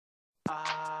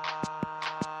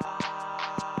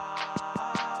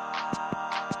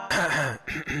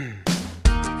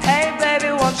Hey baby,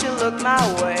 won't you look my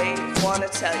way? Wanna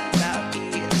tell you about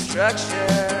the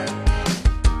instruction.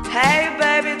 Hey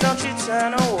baby, don't you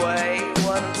turn away.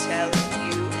 What I'm telling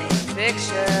you ain't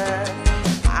fiction.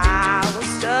 I was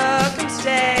stuck and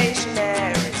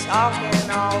stationary, talking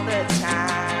all the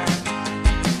time.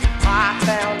 I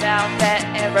found out that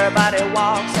everybody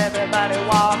walks, everybody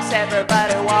walks,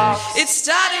 everybody walks. It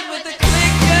started with a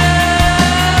clicker,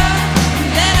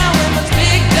 then I went much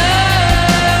bigger,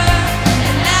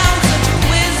 and now I'm such a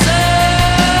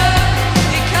wizard.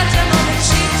 Because I'm on a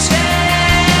cheap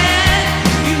chat.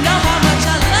 You know how much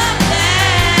I love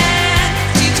that.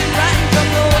 Teaching writing from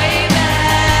the way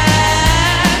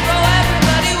back. Oh,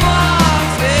 everybody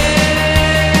walks it.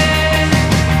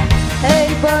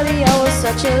 Hey buddy, I was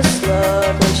such a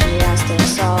slug when she asked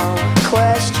us all a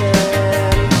question.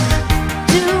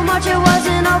 Too much, it was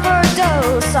an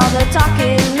overdose. All the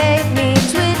talking made me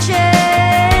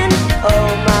twitching. Oh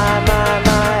my,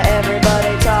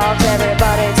 everybody talks,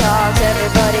 everybody talks,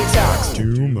 everybody talks.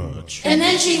 Too much. And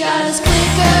then she got us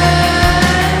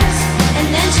clickers, and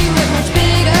then she went much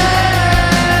bigger,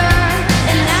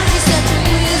 and now she's such a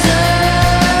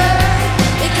wizard.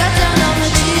 It got down on the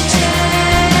chit-chat.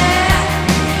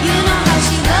 You know how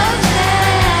she loves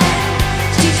that.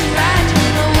 Teaching right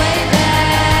in the way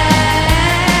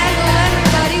back. Oh,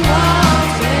 everybody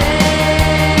walks it.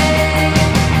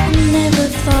 Never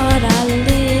thought I'd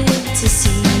live to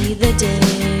see the day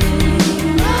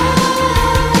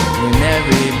When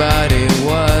everybody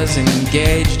was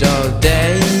engaged all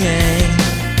day.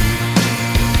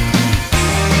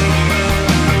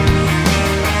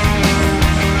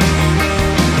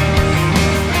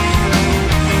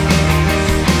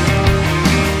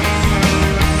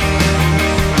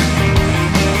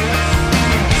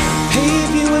 Hey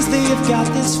viewers, they have got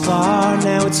this far.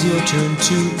 Now it's your turn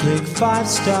to click 5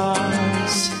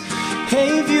 stars.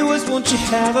 Hey viewers, won't you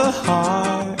have a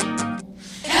heart?